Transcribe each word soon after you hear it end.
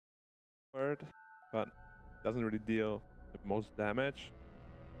word, but doesn't really deal the most damage.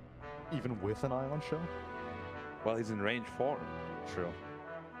 Even with an Ion Shell? Well, he's in range form. True.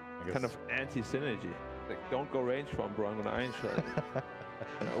 Kind of anti-synergy. Like, don't go range form, bro. I'm gonna Iron Shell.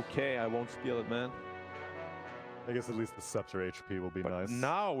 Okay, I won't steal it, man. I guess at least the Scepter HP will be nice.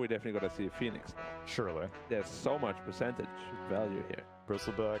 Now we're definitely gonna see a Phoenix. Surely. There's so much percentage value here.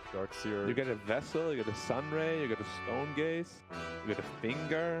 Bristleback, Darkseer. You get a Vessel, you get a Sunray, you get a Stone Gaze, you get a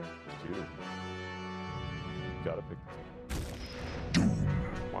Finger. Dude. Gotta pick.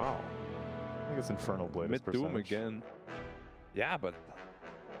 Wow. I think it's Infernal Blade. Mid Doom again. Yeah, but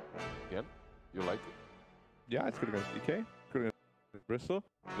again, you like it? Yeah, it's good against DK. Good against Bristle.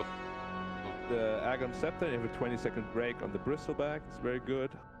 The Agon Scepter, you have a 20-second break on the Bristleback. It's very good.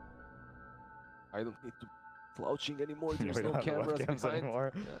 I don't need to slouching anymore. There's no cameras behind.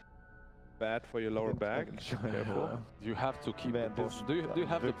 Anymore. Yeah. Bad for your lower back. Careful. You have to keep the posture. Do you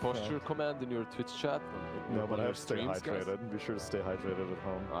have the posture command in your Twitch chat? No, but I have to stay hydrated. Be sure to stay hydrated at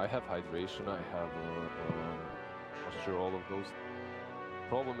home. I have hydration. I have posture. All of those.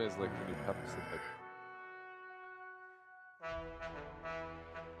 Problem is, like, when you have to sit like.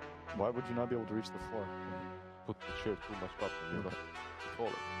 Why would you not be able to reach the floor? Put the chair too much up and you're not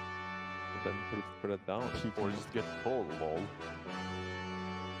taller. Then put it down. Or just get tall, lol.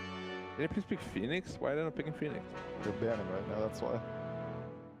 Can you please pick Phoenix? Why are they not picking Phoenix? They're banning right now, that's why.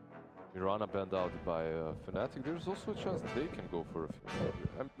 Mirana banned out by Fnatic. There's also a chance that they can go for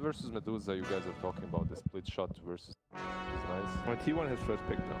a versus Medusa. You guys are talking about the split shot versus, which is nice. When T1 has first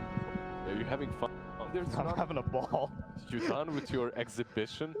picked them. Are you having fun? I'm having a ball. You done with your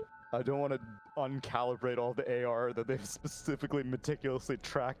exhibition? I don't want to uncalibrate all the AR that they've specifically meticulously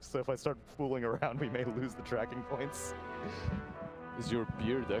tracked, so if I start fooling around, we may lose the tracking points. Is your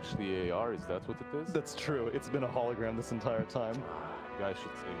beard actually AR? Is that what it is? That's true. It's been a hologram this entire time. You guys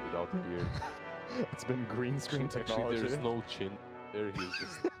should sing without a beard. It's been green screen technology. Actually, there's no chin. There he is.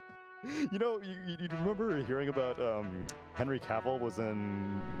 Just... You know, you remember hearing about Henry Cavill was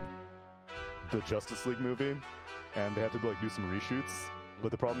in the Justice League movie, and they had to like do some reshoots. But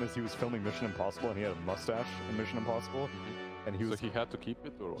the problem is he was filming Mission Impossible, and he had a mustache in Mission Impossible. And he was, so he had to keep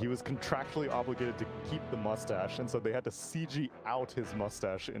it, or what? He was contractually obligated to keep the mustache, and so they had to CG out his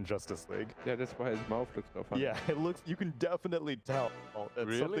mustache in Justice League. Yeah, that's why his mouth looks so funny. Yeah, it looks. You can definitely tell that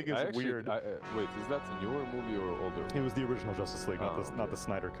really? Something is weird. Wait, is that a newer movie or older? It was the original Justice League, not the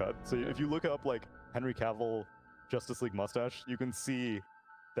Snyder cut. So if you look up like Henry Cavill Justice League mustache, you can see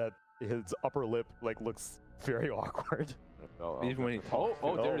that his upper lip like looks very awkward. Even when he talks.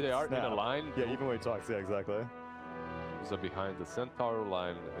 Oh, there they are in a line. Yeah, even when he talks. Yeah, exactly. There's a behind the Centaur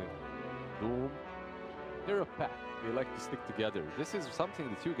line in Doom. They're a pack. They like to stick together. This is something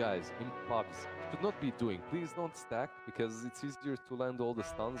that you guys in pubs should not be doing. Please don't stack, because it's easier to land all the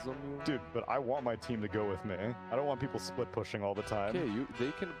stuns on you. Dude, but I want my team to go with me. I don't want people split pushing all the time. Okay,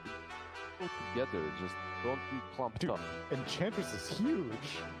 they can go together. Just don't be clumped up. Enchantress is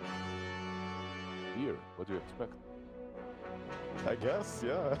huge. Here, what do you expect? I guess,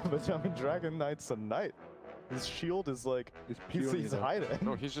 yeah. But I mean, Dragon Knight's a knight. His shield is like, he's hiding.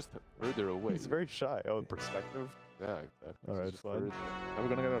 No, he's just further away. He's very shy. Oh, perspective? Yeah, exactly. Alright, fine. Are we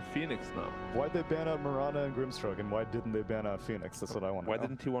gonna get a Phoenix now? Why'd they ban out Mirana and Grimstroke, and why didn't they ban out Phoenix? That's what I want to know. Why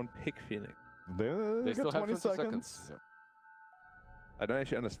didn't T1 pick Phoenix? They still got have 20 seconds. Yeah. I don't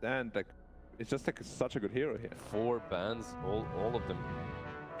actually understand, like, it's just like such a good hero here. 4 bans, all of them.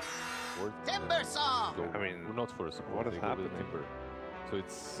 Timber Saw! I mean, we're not for a support. What has happened? Timber. So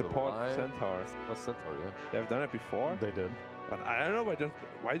it's support Centaur. Centaur, yeah. They've done it before. They did. But I don't know,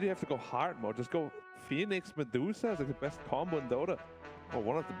 why do you have to go hard mode? Just go Phoenix Medusa. It's like the best combo in Dota. Or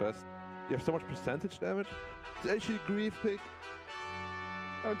one of the best. You have so much percentage damage. It's actually a grief pick.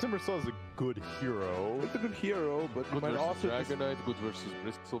 Timbersaw is a good hero. It's a good hero, but good versus also Dragon Knight, good versus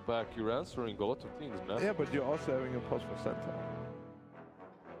Bristleback. You're answering a lot of things, man. Yeah, but you're also having a post for Centaur.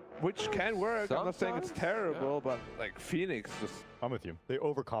 Which can work. Sometimes, I'm not saying it's terrible, but like Phoenix just... I'm with you. They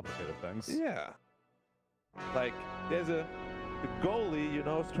overcomplicated things. Yeah. Like, there's the goalie, you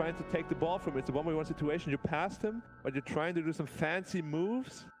know, is trying to take the ball from it. It's a 1v1 situation. You passed him, but you're trying to do some fancy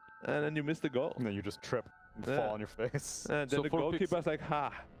moves, and then you miss the goal. And then you just trip and fall on your face. And then the goalkeeper's like,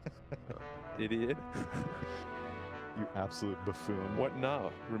 ha. Idiot. You absolute buffoon. What now?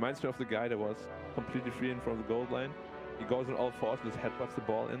 Reminds me of the guy that was completely free in front of the goal line. He goes on all fours and just headbutts the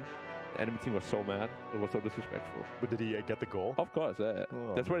ball in. The enemy team was so mad. It was so disrespectful. But did he get the goal? Of course, yeah.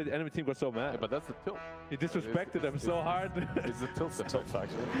 Oh. That's why the enemy team was so mad. Yeah, but that's the tilt. He disrespected them so hard. It's the tilt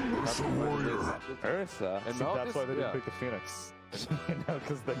factor. Ursa. And so that's why they didn't pick the Phoenix. You know,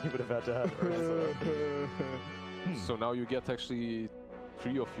 because then you would have had to have Ursa. So now you get actually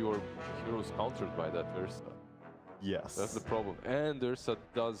 3 of your heroes countered by that Ursa. Yes. That's the problem. And Ursa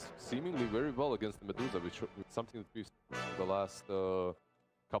does seemingly very well against the Medusa, which is something that we've seen in the last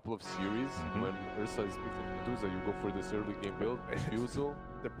couple of series. When Ursa is picked into Medusa, you go for this early game build, refusal.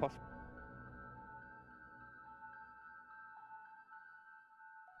 They're possible.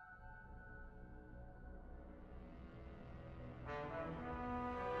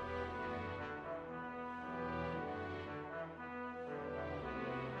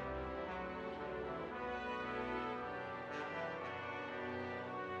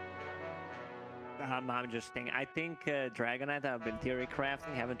 I'm just thinking. I think Dragonite, I've been theory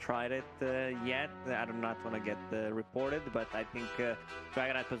crafting, haven't tried it yet. I do not want to get reported, but I think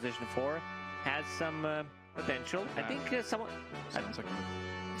Dragonite position 4 has some potential. I think someone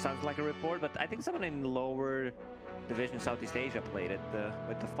sounds like a report, but I think someone in lower division Southeast Asia played it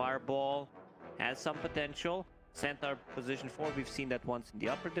with the Fireball. Has some potential. Centaur position 4, we've seen that once in the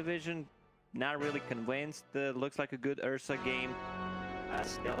upper division. Not really convinced. Looks like a good Ursa game.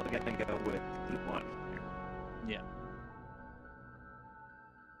 Still gonna go with T1. Yeah.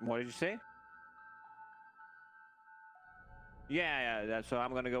 What did you say? Yeah, so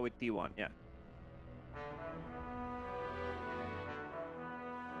I'm gonna go with T1, yeah.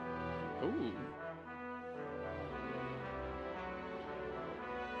 Ooh.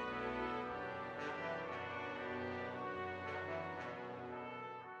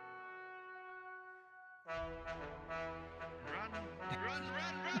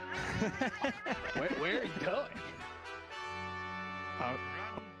 Where are you going?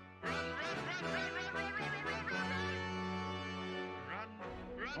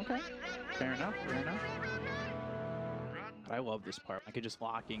 Okay, fair enough, fair enough. I love this part. I could just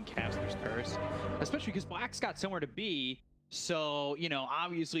lock in Caster's Curse, especially because Black's got somewhere to be. So, you know,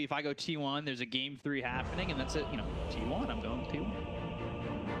 obviously if I go T1, there's a game 3 happening, and that's it. You know, T1, I'm going T1.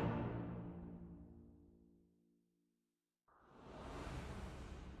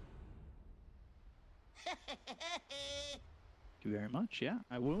 Thank you very much. Yeah,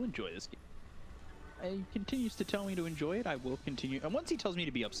 I will enjoy this game. He continues to tell me to enjoy it. I will continue. And once he tells me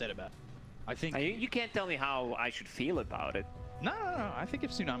to be upset about it, I think... You can't tell me how I should feel about it. No. I think if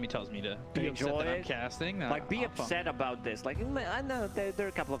Tsunami tells me to be upset that I'm casting... Like, be upset about this. Like, I know there are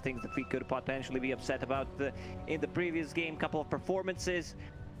a couple of things that we could potentially be upset about in the previous game, couple of performances.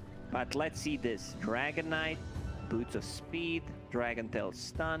 But let's see this. Dragonite, Boots of Speed, Dragon Tail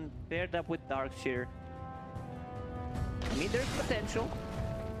Stun, paired up with Darkseer. I mean, there's potential.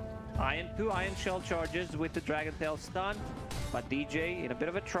 Two Iron Shell charges with the Dragon Tail Stun, but DJ in a bit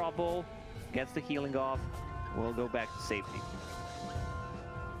of a trouble, gets the healing off, will go back to safety.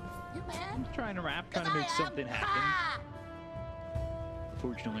 I'm trying to wrap, trying to make something happen.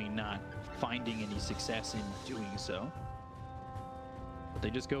 Fortunately, not finding any success in doing so. But they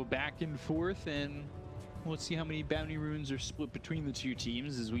just go back and forth, and let's see how many bounty runes are split between the two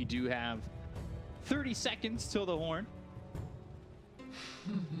teams, as we do have 30 seconds till the horn.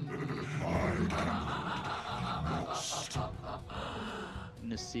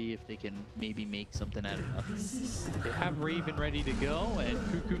 To see if they can maybe make something out of nothing. They have Raven ready to go, and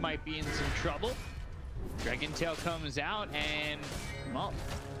Cuckoo might be in some trouble. Dragon Tail comes out, and well,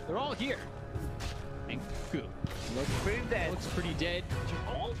 they're all here. And Cuckoo looks pretty dead. Looks pretty dead.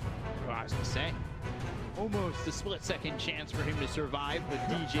 Oh, I was gonna say, almost a split-second chance for him to survive, but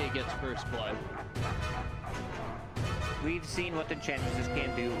DJ gets first blood. We've seen what the Enchantress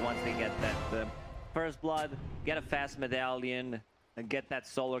can do once they get that first blood, get a fast medallion, and get that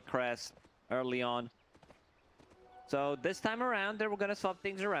solar crest early on. So this time around, we're gonna swap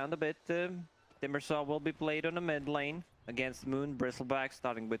things around a bit. Timbersaw will be played on the mid lane against Moon Bristleback,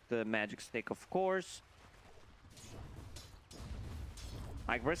 starting with the Magic Stick, of course.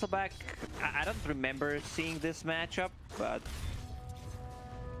 Like Bristleback, I don't remember seeing this matchup, but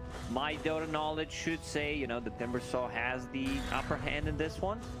my Dota knowledge should say, you know, the Timbersaw has the upper hand in this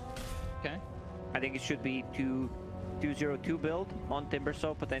one. Okay. I think it should be 202 build on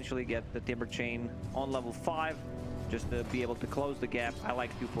Timbersaw, potentially get the Timber Chain on level 5, just to be able to close the gap. I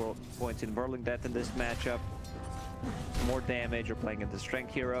like 2 points in Whirling Death in this matchup. More damage or playing as the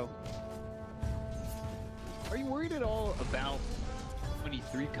Strength Hero. Are you worried at all about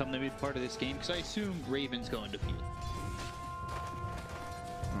 23 come the mid part of this game? Because I assume Raven's going to feed.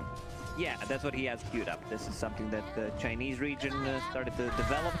 Yeah, that's what he has queued up. This is something that the Chinese region started to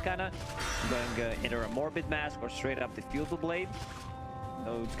develop, kind of. Going either a Morbid Mask or straight up the Fusel Blade.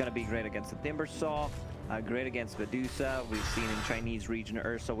 So it's going to be great against the Timbersaw, great against Medusa. We've seen in Chinese region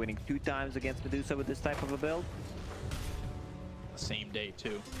Ursa winning 2 times against Medusa with this type of a build. Same day,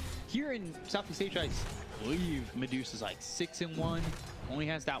 too. Here in Southeast Asia, believe Medusa's like 6-1. Only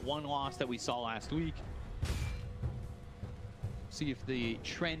has that one loss that we saw last week. See if the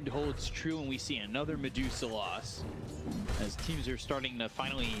trend holds true and we see another Medusa loss as teams are starting to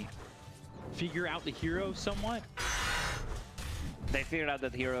finally figure out the hero somewhat. They figured out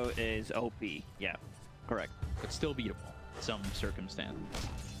that the hero is OP. Yeah, correct. But still beatable in some circumstance.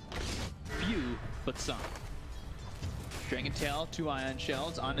 Few, but some. Dragon Tail, 2 Ion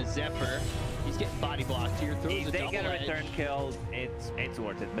Shells on a Zephyr. He's getting body blocked here. Throws If a they double get a edge. return kill, it's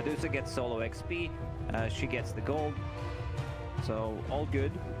worth it. Medusa gets solo XP. She gets the gold. So all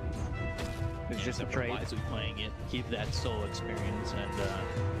good. It's just a Zephyr trade. wisely playing it. Keep that solo experience and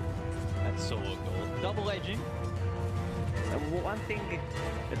that solo gold. Double edging. One thing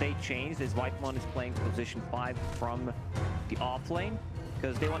that they changed is Whitemon is playing position 5 from the off lane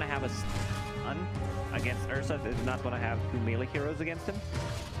because they want to have a stun against Ursa. They do not want to have 2 melee heroes against him.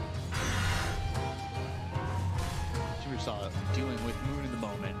 Saw dealing with Moon in the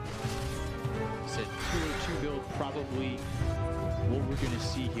moment. Said 202 build probably what we're going to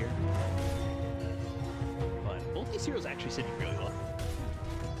see here. But both these heroes actually sitting really well.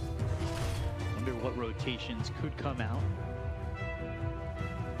 Wonder what rotations could come out.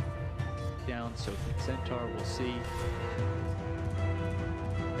 Down, so Centaur, we'll see.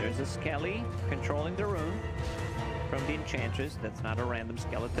 There's a Skelly controlling the rune from the Enchantress. That's not a random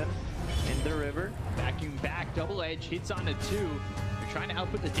skeleton. In the river. Vacuum back, double edge, hits on a 2. They're trying to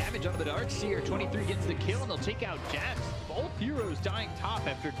output the damage onto the Darkseer. 23 gets the kill, and they'll take out Jabs. Both heroes dying top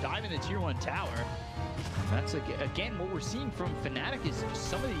after diving the tier 1 tower. That's, again, what we're seeing from Fnatic is just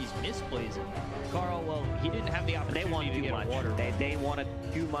some of these misplays. And Carl, well, he didn't have the opportunity They wanted to too get much. water. They wanted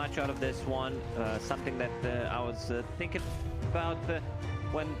too much out of this one. Something that I was thinking about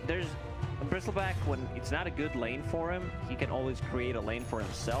when there's a Bristleback, when it's not a good lane for him, he can always create a lane for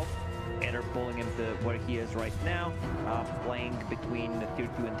himself. Either pulling him to where he is right now, playing between the tier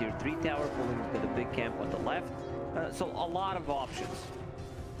 2 and tier 3 tower, pulling him to the big camp on the left. So a lot of options.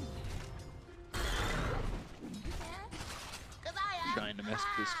 Trying to mess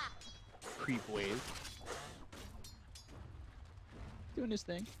with this creep wave. Doing his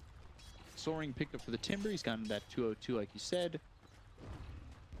thing. Soaring picked up for the Timber. He's gotten that 202 like you said.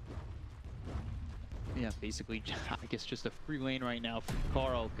 Yeah, basically, I guess just a free lane right now for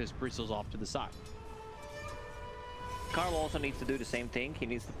Carl because Bristle's off to the side. Carl also needs to do the same thing. He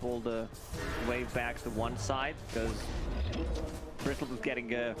needs to pull the wave back to one side because Bristol is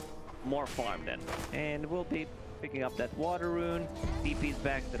getting more farm then. And we'll be picking up that water rune. DP's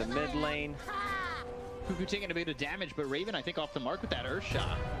back to the mid lane. Cuckoo taking a bit of damage, but Raven, I think, off the mark with that Earth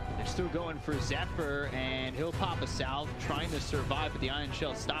Shot. They're still going for Zephyr, and he'll pop a salve, trying to survive, but the Ion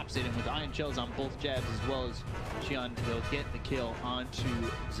Shell stops it, and with Ion Shells on both Jabs as well as Xion, they'll get the kill onto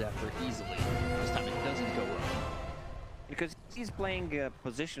Zephyr easily. This time it doesn't go wrong. Because he's playing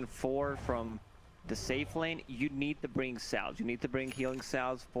position 4 from the safe lane, you need to bring salves. You need to bring healing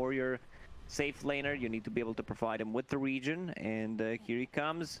salves for your safe laner. You need to be able to provide him with the region, and here he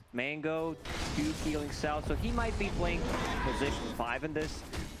comes. Mango, 2 healing salves, so he might be playing position 5 in this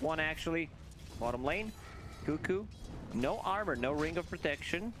one actually. Bottom lane, Cuckoo, no armor, no ring of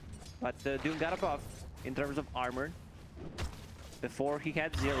protection, but Doom got a buff in terms of armor. Before he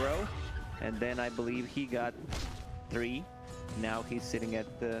had 0, and then I believe he got 3. Now he's sitting at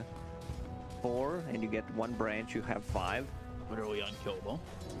 4, and you get 1 branch, you have 5. Literally unkillable.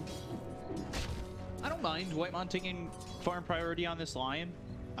 I don't mind Whitemon taking farm priority on this Lion.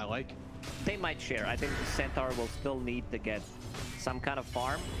 I like. They might share. I think the Centaur will still need to get some kind of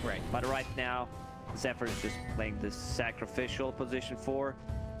farm. Right. But right now, Zephyr is just playing this sacrificial position 4.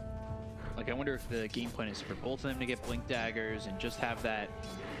 Like, I wonder if the game plan is for both of them to get Blink Daggers and just have that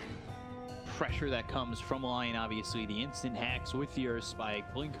pressure that comes from Lion, obviously, the instant hacks with the Earth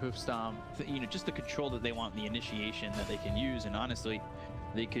Spike, Blink Hoof Stomp, you know, just the control that they want in the initiation that they can use. And honestly,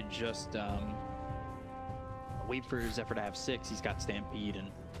 they could just wait for Zephyr to have 6. He's got Stampede, and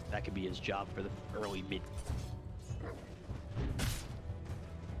that could be his job for the early mid.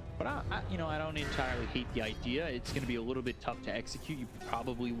 But you know, I don't entirely hate the idea. It's going to be a little bit tough to execute. You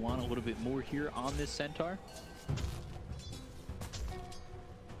probably want a little bit more here on this Centaur.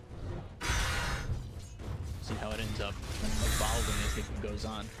 See how it ends up evolving as the game goes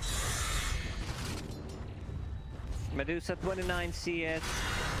on. Medusa 29 CS,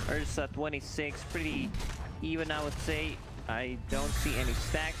 Ursa 26, pretty even, I would say. I don't see any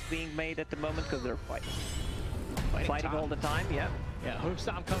stacks being made at the moment because they're fighting Fighting all the time, yeah. Yeah,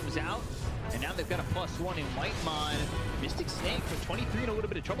 Hoofstomp comes out, and now they've got a +1 in Whitemon. Mystic Snake with 23 in a little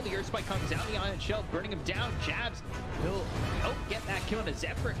bit of trouble. The Earth Spike comes out, the Ion Shell burning him down. Jabs, he'll get that kill on a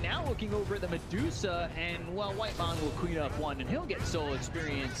Zephyr. Now looking over at the Medusa, and well, Whitemon will clean up one, and he'll get solo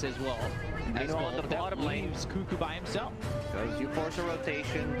experience as well. Meanwhile, on the bottom lane, leaves Cuckoo by himself. Because you force a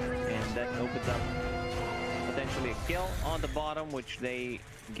rotation, and that opens up potentially a kill on the bottom, which they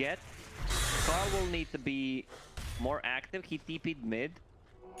get. Carl will need to be more active. He TP'd mid.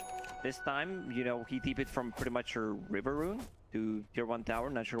 This time, you know, he TP'd from pretty much her River Rune to tier 1 tower.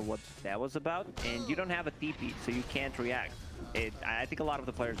 Not sure what that was about. And you don't have a TP, so you can't react. I think a lot of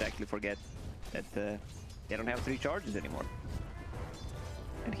the players actually forget that they don't have 3 charges anymore.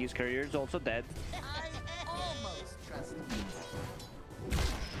 And his career is also dead. I almost trust him.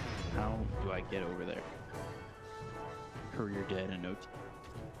 How do I get over there? Career dead and no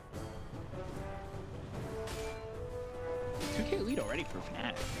 2K lead already for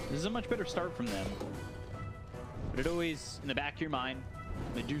Fnatic. This is a much better start from them. But it always, in the back of your mind,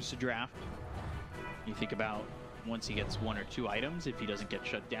 Medusa draft. You think about once he gets 1 or 2 items, if he doesn't get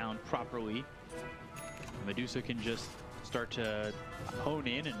shut down properly, Medusa can just start to hone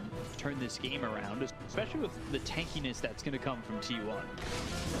in and turn this game around, especially with the tankiness that's going to come from T1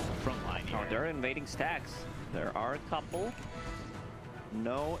 front line here. Oh, they're invading stacks. There are a couple.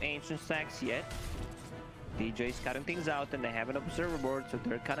 No ancient stacks yet. DJ's cutting things out, and they have an observer board, so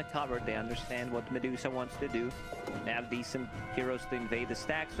they're kind of covered. They understand what Medusa wants to do. They have decent heroes to invade the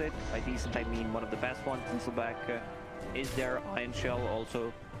stacks with. By decent, I mean one of the best ones. Whistleback is there. Ion Shell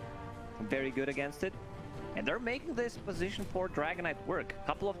also very good against it. And they're making this position for Dragon Knight work. A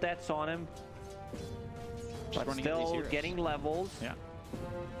couple of deaths on him, but still getting levels. Yeah.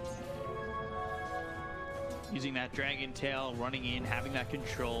 Using that Dragon Tail, running in, having that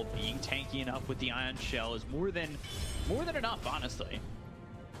control, being tanky enough with the Ion Shell is more than enough, honestly.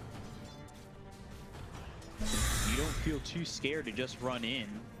 You don't feel too scared to just run in,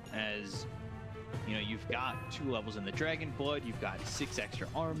 as you know, you've got 2 levels in the Dragon Blood, you've got 6 extra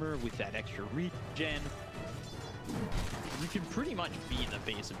armor with that extra regen. You can pretty much be in the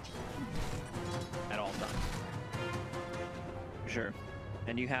face of team at all times. Sure.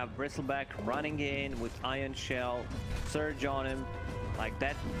 And you have Bristleback running in with Ion Shell, Surge on him. Like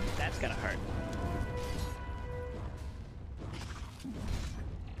that's gonna hurt.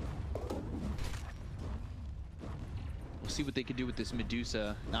 We'll see what they can do with this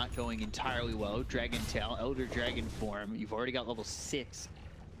Medusa not going entirely well. Dragon Tail, Elder Dragon form. You've already got level 6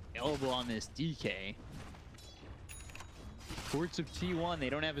 available on this DK. Courts of T1,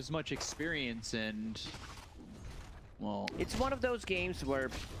 they don't have as much experience, and well, it's one of those games where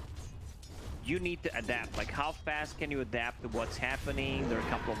you need to adapt. Like, how fast can you adapt to what's happening? There are a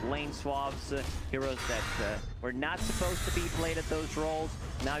couple of lane swaps, heroes that were not supposed to be played at those roles.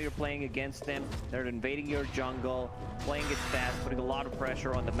 Now you're playing against them. They're invading your jungle, playing it fast, putting a lot of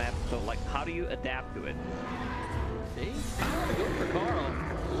pressure on the map. So, like, how do you adapt to it? They go for Carl.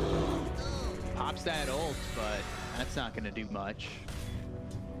 Pops that ult, but that's not going to do much.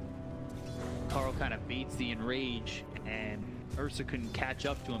 Carl kind of beats the enrage, and Ursa couldn't catch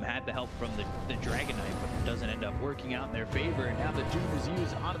up to him, had the help from the Dragon Knight, but it doesn't end up working out in their favor. And now the Doom is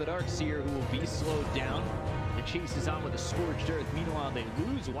used onto the Darkseer, who will be slowed down. The chase is on with a Scorched Earth. Meanwhile, they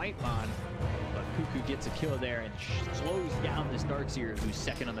lose Whitemon, but Cuckoo gets a kill there and slows down this Darkseer, who's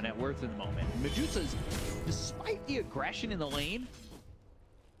second on the net worth at the moment. Medusa's, despite the aggression in the lane,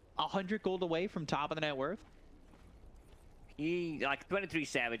 100 gold away from top of the net worth. He, like 23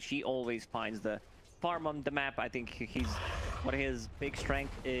 Savage, he always finds the farm on the map. I think what his big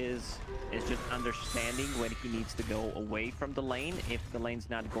strength is just understanding when he needs to go away from the lane, if the lane's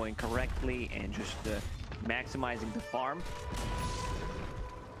not going correctly, and just maximizing the farm.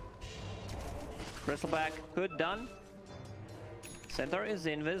 Bristleback, good done. Centaur is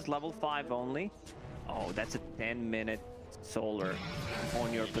invis, level 5 only. Oh, that's a 10-minute solar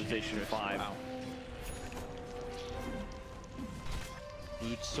on your position 5. Wow.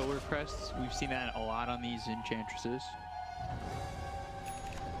 Huge solar crests. We've seen that a lot on these enchantresses.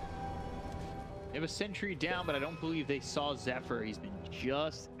 They have a sentry down, but I don't believe they saw Zephyr. He's been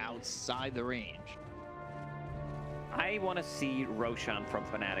just outside the range. I want to see Roshan from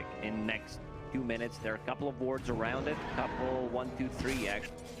Fnatic in next 2 minutes. There are a couple of wards around it. A couple, 1, 2, 3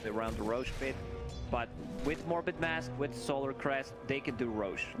 actually around the Roche pit. But with Morbid Mask, with Solar Crest, they can do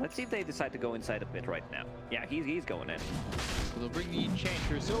Roche. Let's see if they decide to go inside the pit right now. Yeah, he's going in. So they'll bring the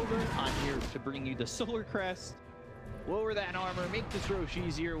Enchantress over. I'm here to bring you the Solar Crest. Lower that armor, make this Roche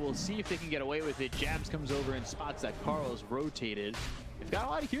easier. We'll see if they can get away with it. Jabs comes over and spots that Carl is rotated. They've got a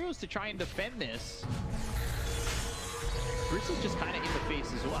lot of heroes to try and defend this. Bruce is just kind of in the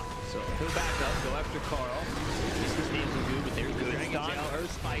face as well. So he'll back up, go after Carl. Mr. Snails will good, but there's the Dragon Tail.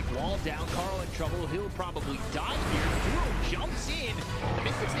 Earth Spike, wall down. Carl in trouble. He'll probably die here. Duo jumps in. The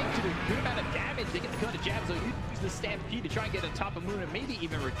Mystic Snake to a good amount of damage. They get the gun to jab, so you use the Stampede to try and get on top of Moon and maybe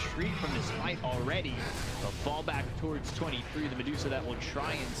even retreat from this fight already. They'll fall back towards 23. The Medusa that will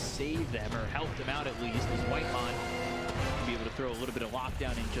try and save them, or help them out at least, as Whitemon will be able to throw a little bit of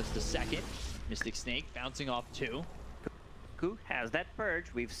lockdown in just a second. Mystic Snake bouncing off 2. Who has that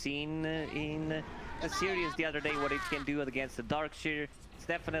purge? We've seen in a series the other day what it can do against the Darkseer. It's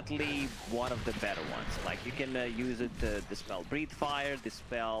definitely one of the better ones. Like, you can use it to dispel Breathe Fire,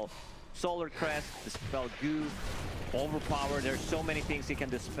 dispel Solar Crest, dispel Goo, Overpower. There's so many things he can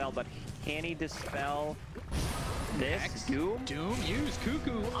dispel, but can he dispel this? Doom? Doom used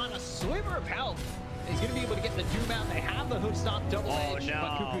Cuckoo on a sliver of health. He's going to be able to get the Doom out. They have the hook stop double edge,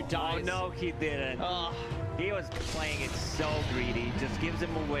 but Cuckoo dies. Oh no, he didn't. He was playing it so greedy. Just gives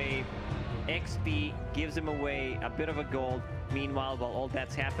him away XP, gives him away a bit of a gold. Meanwhile, while all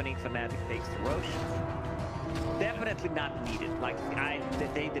that's happening, Fnatic takes the Roche. Definitely not needed. Like,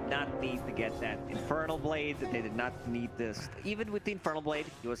 they did not need to get that Infernal Blade. They did not need this. Even with the Infernal Blade,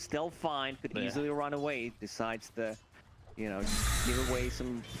 he was still fine. Could easily run away. Decides to, you know, give away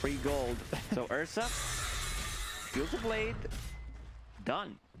some free gold. So Ursa, Fuels of Blade,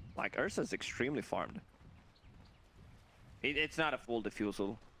 done. Like, Ursa's extremely farmed. It's not a full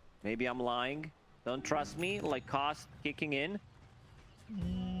defusal. Maybe I'm lying. Don't trust me. Like, cost kicking in.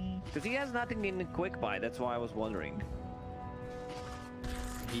 Because he has nothing in quick buy. That's why I was wondering.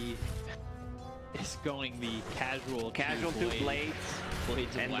 He is going the casual two blades.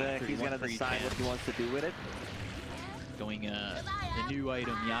 And he's gonna decide what he wants to do with it. Going the new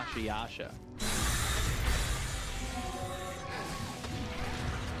item, Yasha.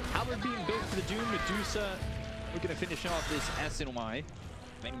 Halberd being built for the Doom. Medusa, we're gonna finish off this S and Y.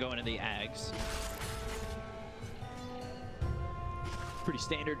 Then go into the Ags. Pretty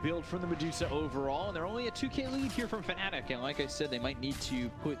standard build from the Medusa overall, and they're only a 2k lead here from Fnatic. And like I said, they might need to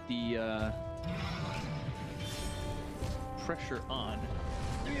put the pressure on.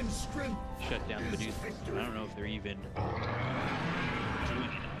 Shut down the Medusa. I don't know if they're even doing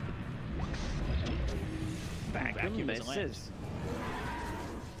enough. Vacuum misses.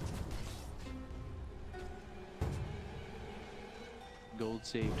 Gold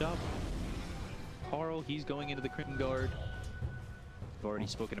saved up. Carl, he's going into the Crimson Guard. We've already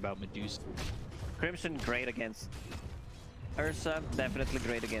spoken about Medusa. Crimson, great against Ursa. Definitely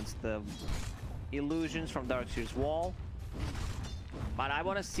great against the illusions from Darkseer's wall. But I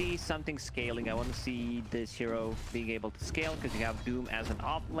want to see something scaling. I want to see this hero being able to scale, because you have Doom as an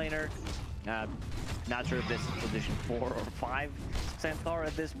off-laner. Not sure if this is position 4 or 5 Centaur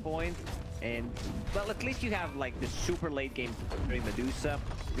at this point. And, well, at least you have, like, the super late game Medusa.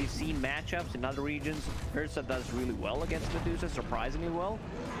 We've seen matchups in other regions. Ursa does really well against Medusa, surprisingly well.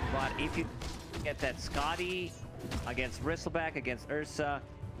 But if you get that Scotty against Bristleback, against Ursa,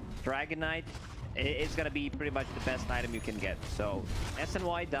 Dragon Knight, it's gonna be pretty much the best item you can get. So,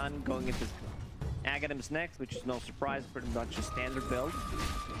 SNY done, going into Aghanims next, which is no surprise, pretty much a standard build.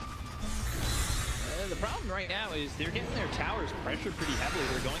 The problem right now is they're getting their towers pressured pretty heavily.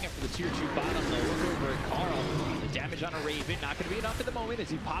 They're going after the tier 2 bottom. They'll look over at Carl. The damage on a Raven, not going to be enough at the moment as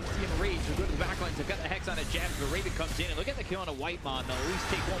he pops the Enrage. They'll go to the backlines. They've got the Hex on a jab, but Raven comes in. And look at the kill on a Whitemon. They'll at least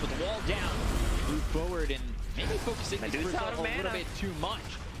take one with the wall down. Move forward and maybe focusing this first off a little bit too much.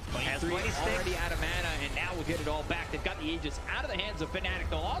 23 already out of mana, and now we'll get it all back. They've got the Aegis out of the hands of Fnatic.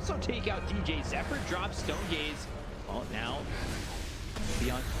 They'll also take out DJ Zephyr, drop Stone Gaze. Well, now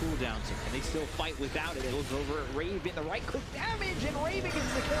beyond cooldown, so can they still fight without it? It looks over at Raven, the right click damage, and Raven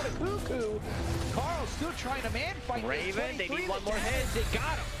gets the kill to Cuckoo. Carl still trying to man fight. Raven, they need one more hit. They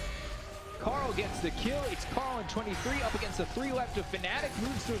got him. Carl gets the kill. It's Carl and 23 up against the 3 left of Fnatic.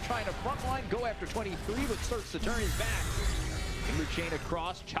 Moves to trying to frontline, go after 23, but starts to turn his back. Timber chain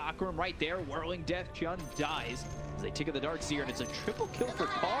across, Chakram right there, whirling death. Chun dies as they take out the Darkseer, and it's a triple kill for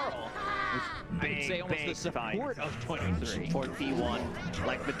Carl. I would say almost the support of 23. For T1.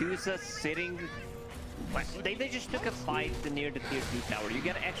 Like, Medusa sitting... They just took a fight near the tier 2 tower. You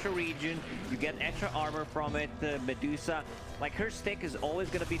get extra regen, you get extra armor from it. Medusa, like, her stick is always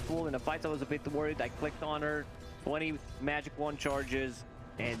going to be full. In the fights I was a bit worried. I clicked on her, 20 magic 1 charges,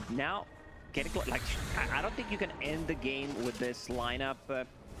 and now getting close. Like, I don't think you can end the game with this lineup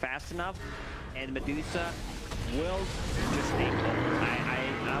fast enough, and Medusa will just take over.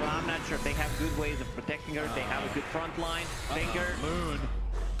 I'm not sure if they have good ways of protecting her. They have a good front line. Finger. Moon.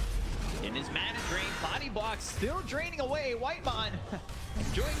 In his mana drain, body block still draining away. Whitemon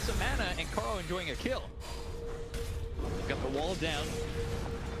enjoying some mana, and Carl enjoying a kill. got the wall down.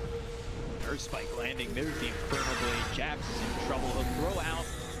 Earth Spike landing. There's the Infernal Blade. Jax is in trouble. He'll throw out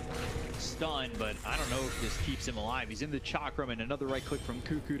stun, but I don't know if this keeps him alive. He's in the Chakram, and another right click from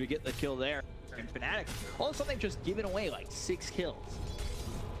Cuckoo to get the kill there. And Fnatic, all of a sudden, they've just given away like 6 kills.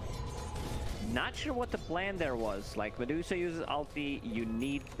 Not sure what the plan there was. Like, Medusa uses ulti, you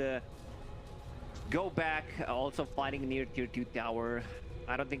need to go back, also fighting near tier 2 tower.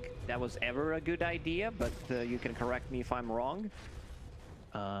 I don't think that was ever a good idea, but you can correct me if I'm wrong.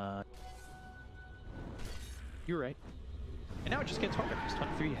 You're right. And now it just gets harder because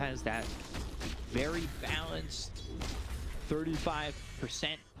 23 has that very balanced 35%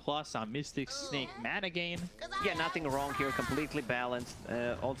 plus on Mystic Snake mana gain. Yeah, nothing wrong here, completely balanced.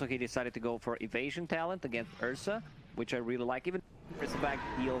 Also, he decided to go for evasion talent against Ursa, which I really like. Even Bristleback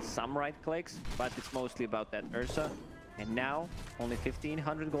deals some right clicks, but it's mostly about that Ursa. And now, only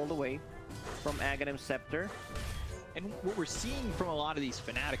 1,500 gold away from Aghanim's Scepter. And what we're seeing from a lot of these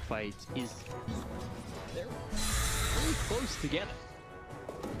Fnatic fights is they're really close together.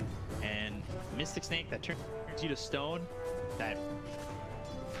 And Mystic Snake, that turns you to stone, that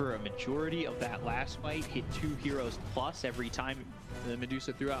for a majority of that last fight hit 2 heroes plus every time the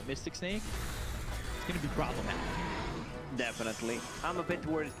Medusa threw out Mystic Snake. It's going to be problematic. Definitely. I'm a bit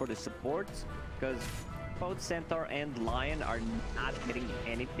worried for the supports, because both Centaur and Lion are not getting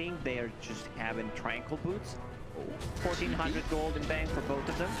anything. They are just having Tranquil Boots. 1,400 gold in bank for both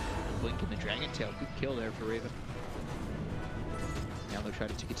of them. Blink in the Dragon Tail. Good kill there for Raven. Now they'll try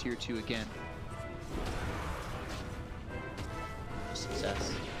to take a tier 2 again.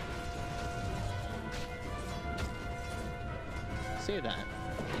 Success. Say that.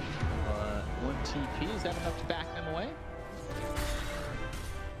 1 TP, is that enough to back them away?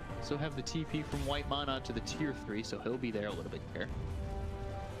 So have the TP from White Mana to the tier 3, so he'll be there a little bit here.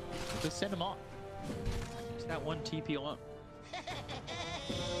 Just send him off. Just that 1 TP alone.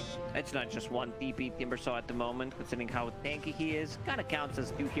 It's not just 1 TP Timbersaw at the moment, considering how tanky he is. Kind of counts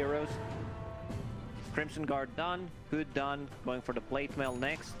as 2 heroes. Crimson Guard done, good done, going for the plate mail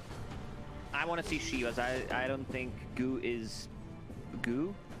next. I want to see Shivas. I don't think Goo is...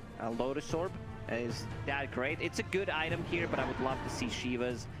 Goo? Lotus Orb is that great. It's a good item here, but I would love to see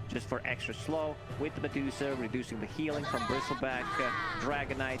Shivas just for extra slow with the Medusa, reducing the healing from Bristleback,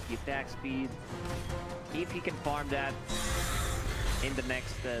 Dragonite, the attack speed. If he can farm that in the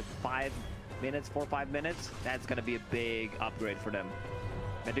next 5 minutes, 4-5 minutes, that's gonna be a big upgrade for them.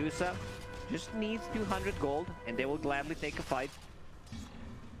 Medusa just needs 200 gold, and they will gladly take a fight.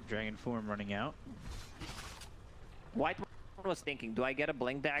 Dragon form running out. White was thinking, do I get a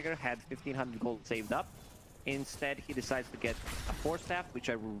Blink Dagger? Had 1,500 gold saved up. Instead, he decides to get a Force Staff, which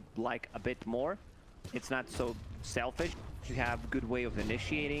I like a bit more. It's not so selfish. You have a good way of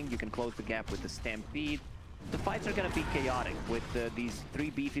initiating. You can close the gap with the Stampede. The fights are going to be chaotic with these 3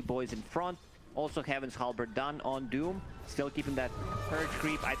 beefy boys in front. Also, Heaven's Halberd done on Doom. Still keeping that Purge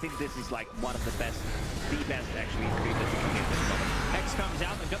creep. I think this is like one of the best actually creep that you can get this moment. X comes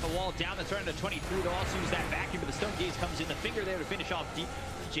out, they've got the wall down, that's right into 23. They'll also use that vacuum, but the Stone Gaze comes in. The finger there to finish off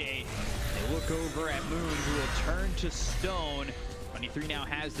DJ. They look over at Moon, who will turn to Stone. 23 now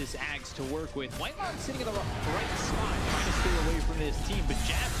has this Axe to work with. Whitemon sitting in the right spot, trying to stay away from this team, but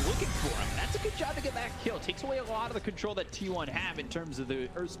Jab's looking for him. That's a good job to get that kill. Takes away a lot of the control that T1 have in terms of the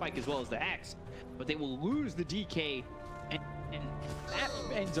Earth Spike as well as the Axe. But they will lose the DK, and that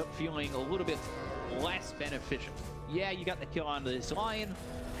ends up feeling a little bit less beneficial. Yeah, you got the kill onto this Lion,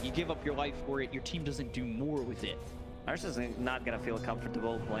 you give up your life for it, your team doesn't do more with it. Ursa's not gonna feel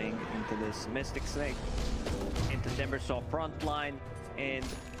comfortable playing into this Mystic Snake, into Timbersaw front line, and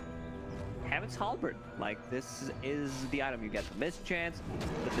Heaven's Halberd. Like, this is the item. You get the mischance,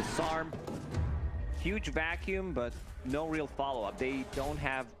 the disarm, huge vacuum, but no real follow-up. They don't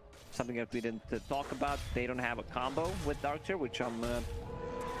have something that we didn't talk about. They don't have a combo with Darkseer, which I'm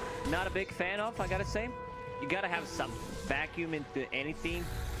not a big fan of, I gotta say. You gotta have some vacuum into anything.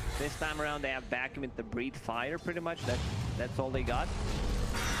 This time around, they have vacuum into Breathe Fire, pretty much. That's all they got.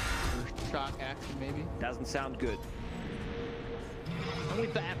 First shock action, maybe? Doesn't sound good. And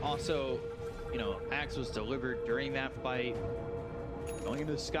with that, also, you know, Axe was delivered during that fight. Going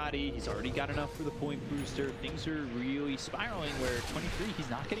into Scotty, he's already got enough for the point booster. Things are really spiraling where 23, he's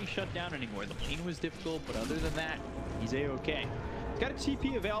not getting shut down anymore. The lane was difficult, but other than that, he's A-okay. He's got a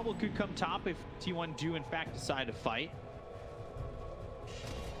TP available, could come top if T1 do in fact decide to fight.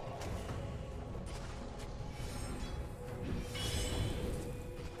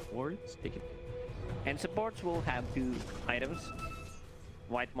 Wards, take it. And supports will have 2 items.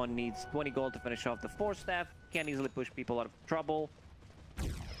 Whitemon needs 20 gold to finish off the Force Staff. Can easily push people out of trouble.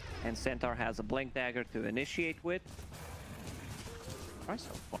 And Centaur has a Blink Dagger to initiate with. try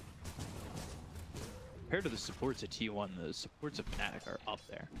so far. Compared to the supports at T1, the supports of Fnatic are up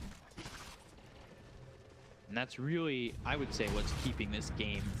there. And that's really, I would say, what's keeping this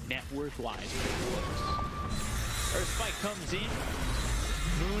game net worth-wise pretty close. Earth Spike comes in.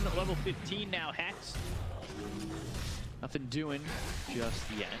 Moon at level 15 now, Hex. Nothing doing just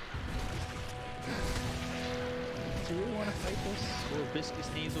yet. Do you really want to fight this? Or Viscous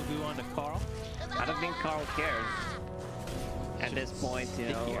Knees will do on to Carl? I don't think Carl cares. At this point, you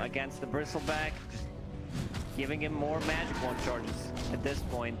know, against the Bristleback, giving him more magic one charges at this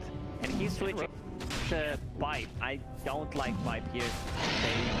point. And he's switching to Pipe. I don't like Pipe here.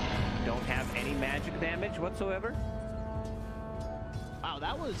 They don't have any magic damage whatsoever. Wow,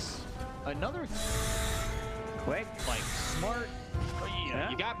 that was another Quick. like smart. Yeah.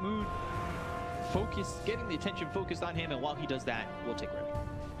 You got Moon focused, getting the attention focused on him, and while he does that, we'll take Red.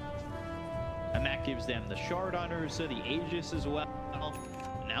 And that gives them the Shard on Ursa, the Aegis as well.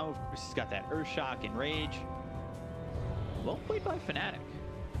 Now, of course, he's got that Earthshock and Rage. Well played by Fnatic.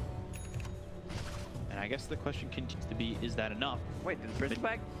 And I guess the question continues to be, is that enough? Wait, did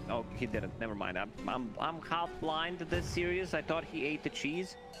Bristleback? Oh, he didn't. Never mind. I'm half blind to this series. I thought he ate the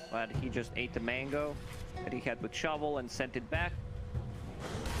cheese, but he just ate the mango that he had with Shovel and sent it back.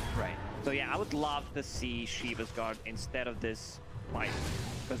 Right. So yeah, I would love to see Shiva's Guard instead of this Pipe.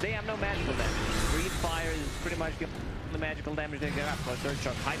 Because they have no magical damage. Breathe Fire is pretty much the magical damage they get up. So third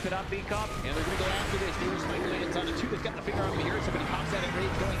shot, hype it up, B-Cop. And they're going to go after this. The Spike lands on a 2. They've got the finger on the here. Somebody pops that in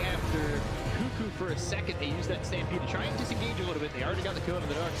Rage going after Cuckoo for a second. They use that Stampede to try and disengage a little bit. They already got the kill in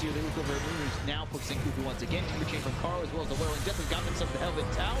the dark, so they look over at Mooners. Now focusing Cuckoo once again. Timber Chain from Carl as well as the Whirling Death has got themselves the Helvet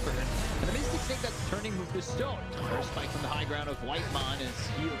Talbot. And the Mystic Snake that's turning with the stone. First Spike from the high ground of Whitemon as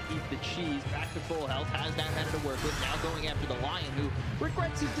he'll eat the cheese. Back to full health. Has that mana to work with. Now going after the Lion, who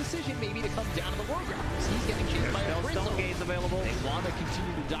regrets his decision maybe to come down to the War Grounds. He's getting chased by a Bristle. Stone Gaze available. They want to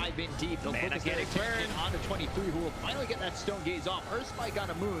continue to dive in deep. They'll focus their attention on the 23, who will finally get that Stone Gaze off. Earth Spike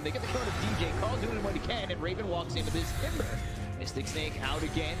on a Moon. They get the kill of DJ. Carl doing what he can, and Raven walks into this Timber. Mystic Snake out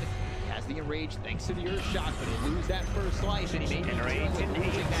again. Has the Enrage thanks to the Earth Shock, but he'll lose that first life, and he may be dealing with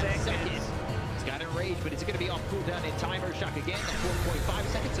losing that second. He's got Enrage, but it's going to be off cooldown in time. Earth Shock again at 4.5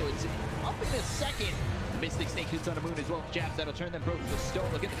 seconds, so it's up in a second. Mystic Snake hits on a Moon as well. Jabs that'll turn them both to the stone.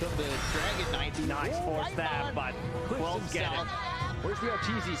 Look at the kill of the Dragon Knight. Nice force stab, but Quill's get it. Where's the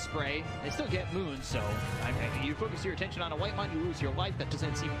Arteezy spray? They still get Moon, so you focus your attention on a Whitemon, you lose your life. That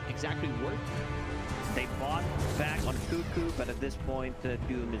doesn't seem exactly worth. They bought back on Cuckoo, but at this point,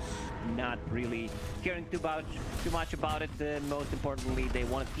 Doom is not really caring too much about it. Most importantly, they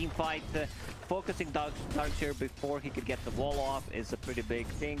want a team fight. Focusing Darkseer before he could get the wall off is a pretty big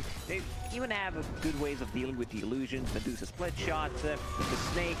thing. They even have good ways of dealing with the illusions. Medusa split shot with the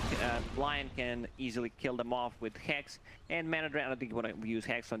Snake. Lion can easily kill them off with Hex. And Mana Drain, I don't think you want to use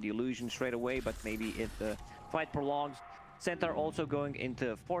Hex on the illusion straight away, but maybe if the fight prolongs. Centaur also going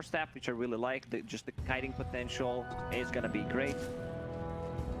into Force Staff, which I really like. Just the kiting potential is going to be great.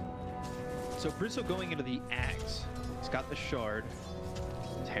 So Bristle going into the Axe. He's got the Shard.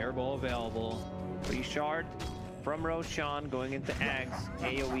 Hairball available. Free Shard from Roshan going into Axe.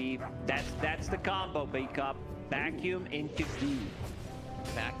 AoE. That's the combo, B-Cup. Vacuum into Goo.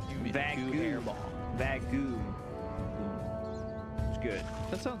 Vacuum into Hairball. Vagoom. It's good.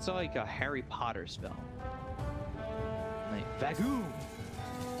 That sounds like a Harry Potter spell. Like, Vagoom!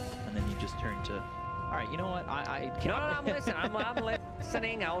 And then you just turn to... Alright, you know what? I can't... No, I'm listening. I'm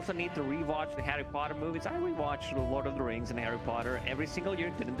listening. I also need to rewatch the Harry Potter movies. I rewatched The Lord of the Rings and Harry Potter every single year.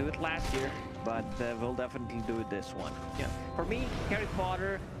 Didn't do it last year, but we'll definitely do it this one. Yeah. For me, Harry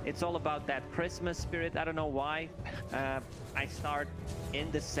Potter, it's all about that Christmas spirit. I don't know why. I start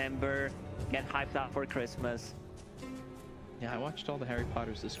in December, get hyped up for Christmas. Yeah, I watched all the Harry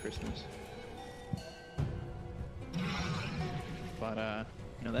Potters this Christmas. But,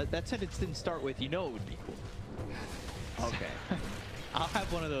 you know, that sentence didn't start with, you know it would be cool. Okay. I'll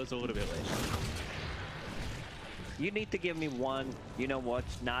have one of those a little bit later. You need to give me one, you know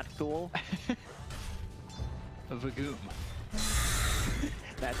what's not cool? A Vagoom.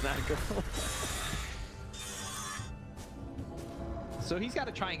 That's not cool. So he's got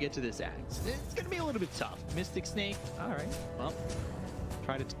to try and get to this Axe. It's going to be a little bit tough. Mystic Snake. All right. Well,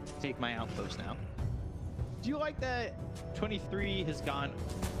 try to take my outpost now. Do you like that 23 has gone...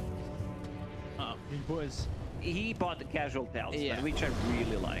 He bought the casual talisman, yeah, which I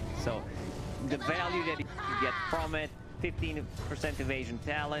really like. So the value that you get from it, 15% evasion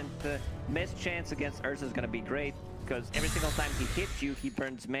talent, miss chance against Ursa is going to be great because every single time he hits you, he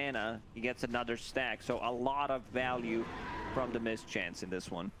burns mana, he gets another stack. So a lot of value from the miss chance in this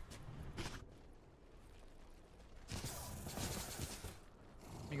one.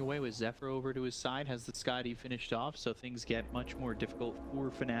 Running away with Zephyr over to his side, has the Skadi finished off, so things get much more difficult for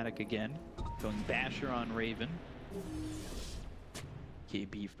Fnatic again. Going Basher on Raven.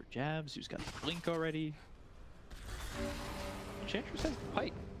 KB for Jabs, who's got the Blink already. Enchantress has the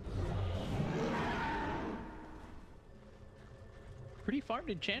Pipe. Pretty farmed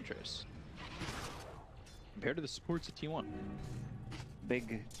Enchantress compared to the supports at T1.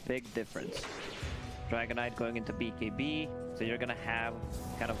 Big difference. Dragon Knight going into BKB, so you're gonna have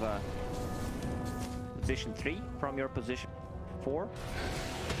kind of a position 3 from your position 4.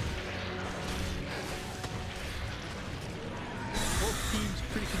 Both teams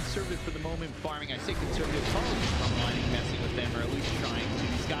pretty conservative for the moment, farming. I say conservative, probably frontlining, messing with them, or at least trying to.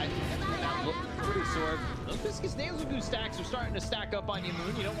 These guys now look pretty sore. Those Viscous Nasal Goo stacks are starting to stack up on you,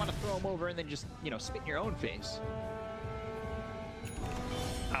 Moon. You don't want to throw them over and then just, you know, spit in your own face.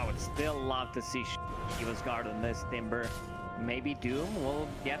 I would still love to see Shiva's guard on this Timber. Maybe Doom will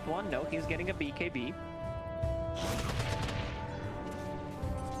get one. No, he's getting a BKB.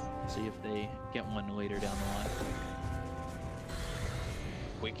 See if they get one later down the line.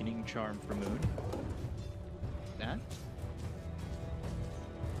 Awakening Charm for Moon. That.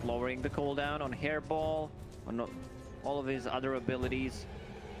 Lowering the cooldown on Hairball, on all of his other abilities.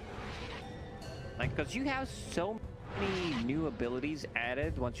 Like, because you have so many new abilities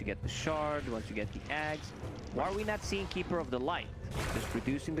added once you get the Shard, once you get the Ags. Why are we not seeing Keeper of the Light? Just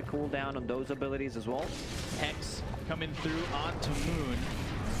reducing the cooldown on those abilities as well. Hex coming through onto Moon.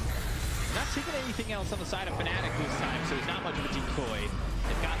 Not taking anything else on the side of Fnatic this time, so it's not much of a decoy.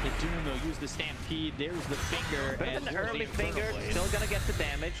 They've got the Doom, they'll use the Stampede, there's the Finger. But an early Finger, still gonna get the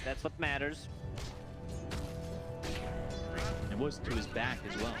damage, that's what matters. It was to his back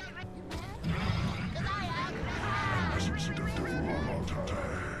as well.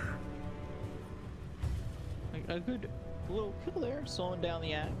 A good little kill there, slowing down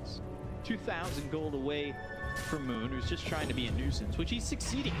the Axe. 2,000 gold away from Moon, who's just trying to be a nuisance, which he's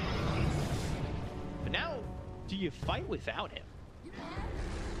succeeding in. But now, do you fight without him?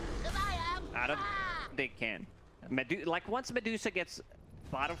 I don't they can. Like, once Medusa gets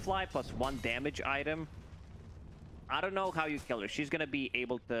Butterfly plus 1 damage item, I don't know how you kill her. She's gonna be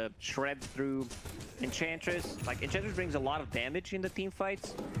able to shred through Enchantress. Like, Enchantress brings a lot of damage in the team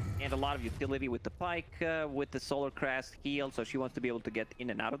fights and a lot of utility with the Pike, with the Solar Crest heal, so she wants to be able to get in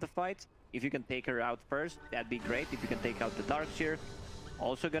and out of the fights. If you can take her out first, that'd be great. If you can take out the Darkseer,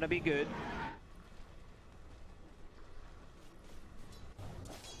 also gonna be good.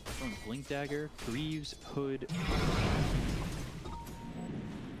 Blink Dagger, Greaves, Hood.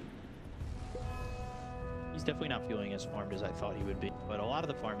 He's definitely not feeling as farmed as I thought he would be, but a lot of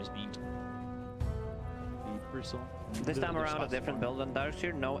the farm is being Bristle. This time around, a different build on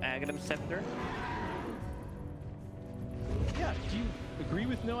Darkseer, no Aghanim Scepter. Yeah, do you agree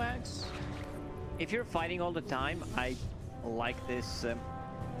with no Axe? If you're fighting all the time, I like this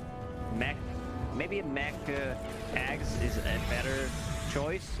mech. Maybe a mech Axe is a better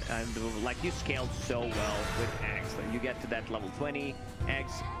choice, and like, you scaled so well with Axe. Like, you get to that level 20,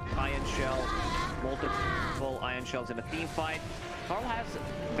 Axe, Iron Shell, multiple Iron Shells in a team fight. Carl has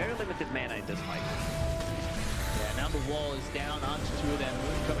very limited mana in this fight. Yeah, now the wall is down onto 2 of them.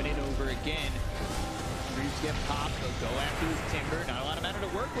 Moon coming in over again. Greaves get popped, they'll go after his Timber. Not a lot of mana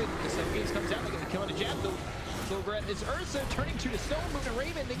to work with. The Sun Gaze comes out, they're going to kill in a jab. Over at this Ursa, turning to the Stone Moon and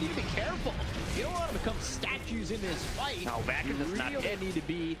Raven. They need to be careful. You don't want to become statues in this fight. No, back you does not really need to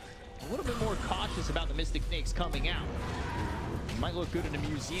be a little bit more cautious about the Mystic Snakes coming out. You might look good in a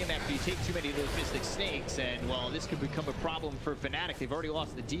museum after you take too many of those Mystic Snakes, and well, this could become a problem for Fnatic. They've already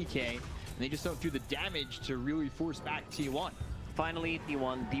lost the DK, and they just don't do the damage to really force back T1. Finally,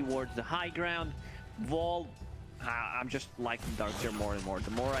 T1 dewards the high ground. Vol, I'm just liking Darkseer more and more.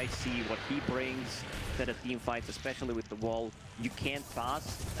 The more I see what he brings to the team fights, especially with the wall, you can't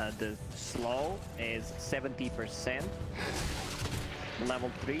pass. The slow is 70%.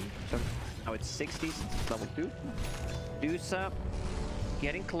 Level 3, so now it's 60 since it's level 2. Dusa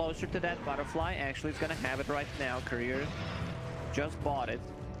getting closer to that Butterfly. Actually, it's gonna have it right now. Courier just bought it.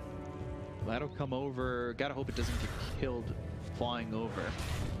 That'll come over. Gotta hope it doesn't get killed flying over.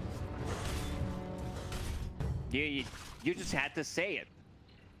 You just had to say it,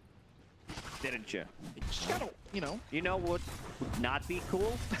 didn't you? You just gotta, you know. You know what would not be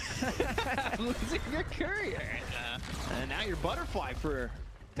cool? Losing your courier. And now you're Butterfly for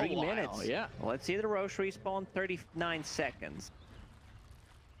 3 minutes. Yeah. Let's see the Roche respawn, 39 seconds.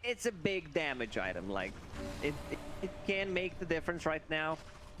 It's a big damage item. Like, it can make the difference right now.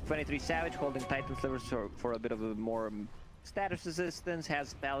 23 Savage holding Titan Slivers for a bit of a more status resistance,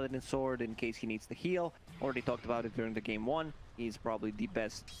 has Paladin Sword in case he needs to heal. Already talked about it during the game 1. He's probably the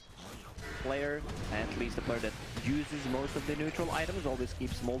best player, at least the player that uses most of the neutral items, always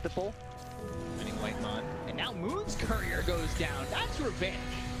keeps multiple. Winning Whitemon. And now Moon's courier goes down. That's revenge.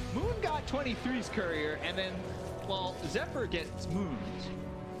 Moon got 23's courier, and then, well, Zephyr gets Moon's.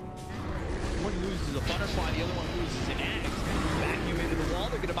 One loses a butterfly, the other one loses an axe. Vacuum into the wall.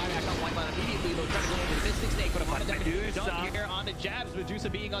 They're going to buy back on Whitemon immediately. They'll try to go over the Mystic Snake, but a lot of damage is done here on the jabs. Medusa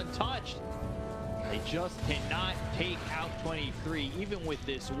being untouched. They just cannot take out 23. Even with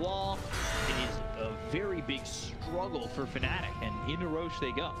this wall, it is a very big struggle for Fnatic, and into Roche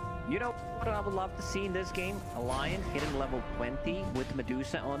they go. You know what I would love to see in this game? Alliance hitting level 20 with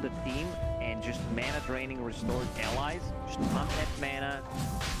Medusa on the team and just mana draining restored allies. Just pump that mana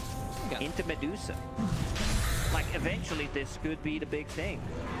into Medusa. Like, eventually this could be the big thing.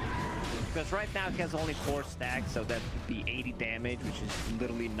 Because right now it has only 4 stacks, so that could be 80 damage, which is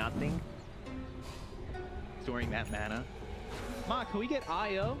literally nothing. Storing that mana. Ma, can we get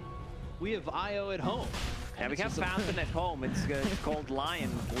IO? We have IO at home. Yeah, we have Fountain at home. It's called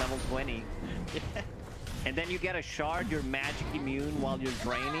Lion, level 20. Yeah. And then you get a shard, you're magic immune while you're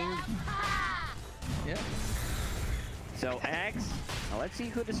draining. Yeah. So Axe, now let's see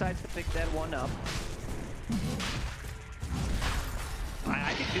who decides to pick that one up.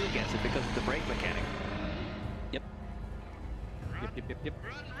 I think Dude gets it because of the break mechanic. Yep. Yep.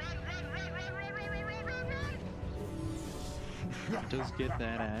 Does get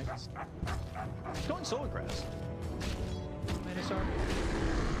that axe. He's going Solar Crest. Manasar.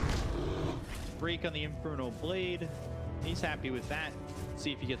 Break on the Infernal Blade. He's happy with that.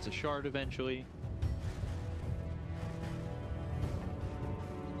 See if he gets a shard eventually.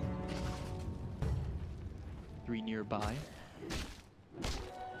 Three nearby.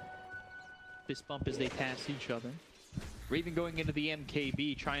 Fist bump as they pass each other. Raven going into the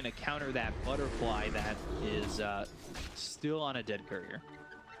MKB, trying to counter that butterfly that is still on a dead courier.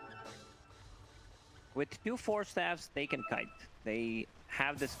 With 2 Force Staffs, they can kite. They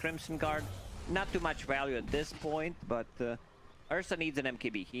have this Crimson Guard. Not too much value at this point, but Ursa needs an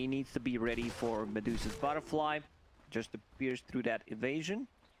MKB. He needs to be ready for Medusa's butterfly. Just to pierce through that evasion.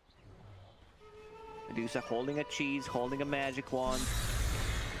 Medusa holding a cheese, holding a magic wand.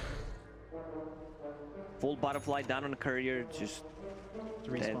 Full butterfly down on the courier, just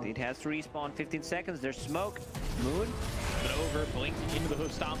it has to respawn 15 seconds. There's smoke. Moon. But over, blink into the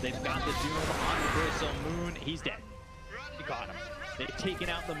hoof stomp. They've got the Doom on the Bristle. Moon, he's dead. He got him. They've taken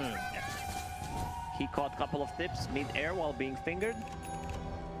out the Moon. He caught a couple of tips mid-air while being fingered.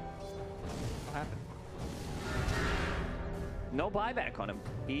 What happened? No buyback on him.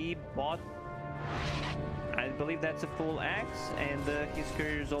 He bought, I believe that's a full axe, and his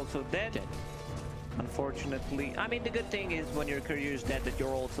courier is also dead. Unfortunately, I mean, the good thing is when your courier is dead that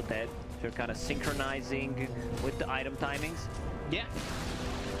you're also dead. You're kind of synchronizing with the item timings. Yeah.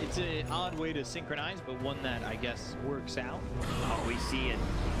 It's an odd way to synchronize, but one that I guess works out. Oh, we see it.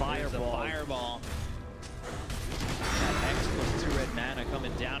 Fireball. Fireball. That X plus 2 red mana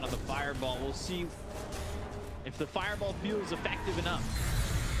coming down on the fireball. We'll see if the fireball feels effective enough.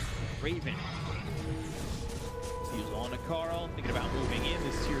 Raven. He's on to Carl, thinking about moving in.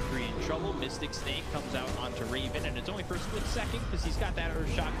 This tier 3 in trouble. Mystic Snake comes out onto Raven, and it's only for a split second because he's got that Earth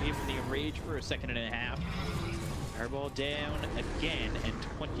Shock gave him the enrage for a second and a half. Fireball down again, and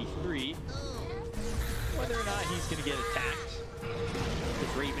 23. Whether or not he's going to get attacked,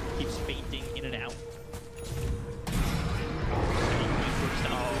 because Raven keeps fainting in and out.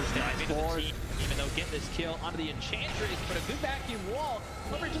 Even though get this kill onto the Enchantress, but a good vacuum wall.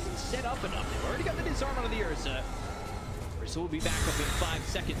 However, it doesn't set up enough. They've already got the disarm onto the Ursa. Ursa will be back up in 5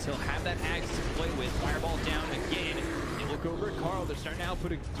 seconds. He'll have that axe to play with. Fireball down again. They look over at Carl. They're starting to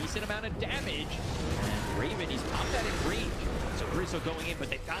output a decent amount of damage. And Raven, he's popped that in range. So Bristle going in, but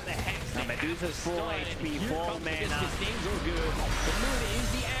they've got the Hex. Now Medusa's full HP, full mana. Names are good. The Moon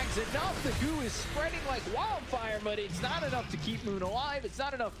is the axe enough. The goo is spreading like wildfire, but it's not enough to keep Moon alive. It's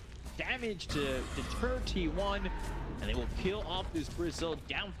not enough damage to deter T1, and they will kill off this Bristle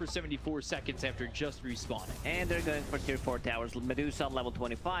down for 74 seconds after just respawning. And they're going for tier 4 towers. Medusa on level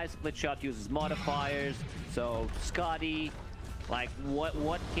 25. Split Shot uses modifiers. So Scotty, like,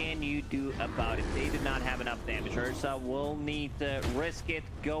 what can you do about it? They do not have enough damage. Ursa will need to risk it,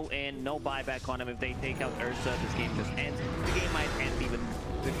 go in, no buyback on him. If they take out Ursa, this game just ends. The game might end even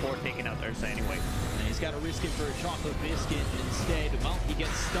before taking out Ursa anyway. And he's got to risk it for a chocolate biscuit instead. Well, he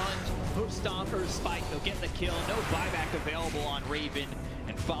gets stunned. Hoof stomp or spike. They'll get the kill. No buyback available on Raven.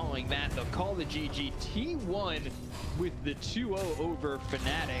 And following that, they'll call the GG. T1 with the 2-0 over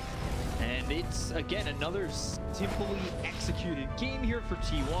Fnatic. And it's, again, another simply executed game here for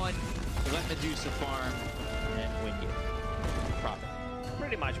T1. Let Medusa farm and win it.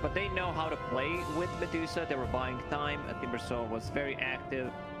 Pretty much, but they know how to play with Medusa. They were buying time. Timbersaw was very active.